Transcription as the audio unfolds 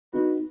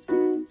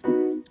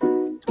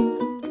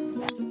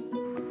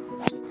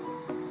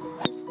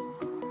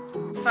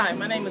Hi,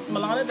 my name is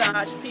Maulana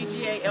Dotch,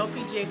 PGA,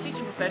 LPGA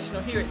teaching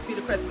professional here at Cedar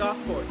Crest Golf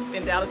Course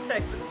in Dallas,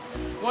 Texas.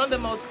 One of the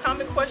most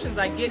common questions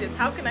I get is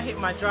how can I hit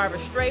my driver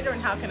straighter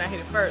and how can I hit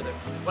it further?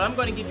 Well, I'm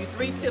going to give you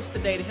 3 tips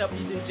today to help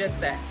you do just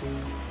that.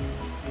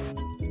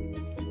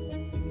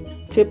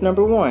 Tip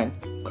number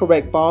 1,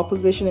 correct ball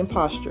position and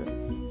posture.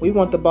 We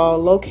want the ball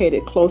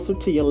located closer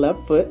to your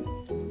left foot.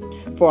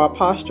 For our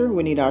posture,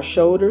 we need our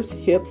shoulders,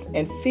 hips,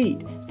 and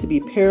feet to be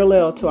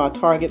parallel to our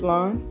target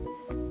line.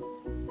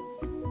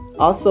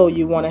 Also,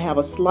 you want to have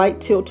a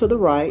slight tilt to the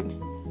right.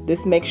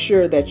 This makes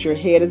sure that your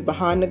head is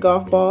behind the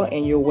golf ball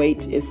and your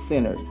weight is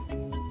centered.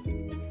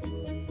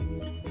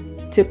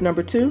 Tip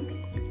number 2,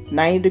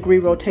 90-degree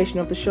rotation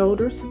of the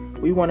shoulders.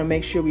 We want to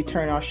make sure we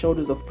turn our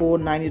shoulders a full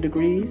 90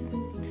 degrees.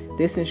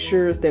 This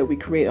ensures that we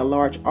create a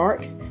large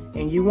arc,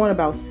 and you want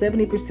about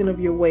 70% of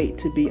your weight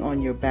to be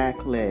on your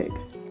back leg.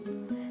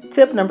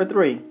 Tip number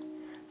 3,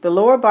 the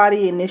lower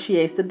body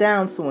initiates the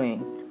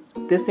downswing.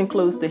 This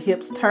includes the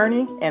hips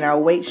turning and our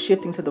weight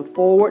shifting to the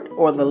forward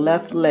or the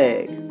left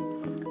leg.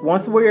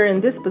 Once we're in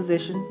this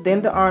position,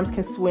 then the arms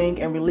can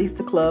swing and release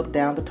the club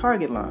down the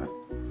target line.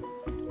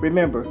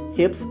 Remember,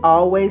 hips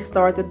always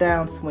start the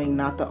downswing,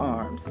 not the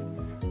arms.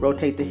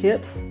 Rotate the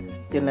hips,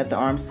 then let the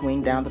arms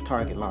swing down the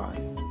target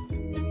line.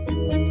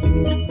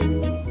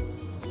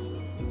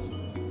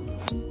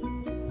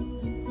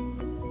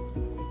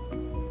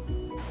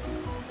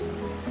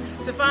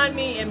 To find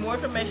me and more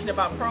information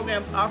about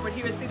programs offered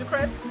here at Cedar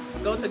Crest,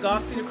 go to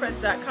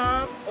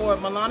golfcedarcrest.com or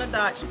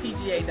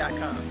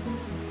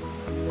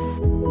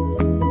MaulanaDotchPGA.com.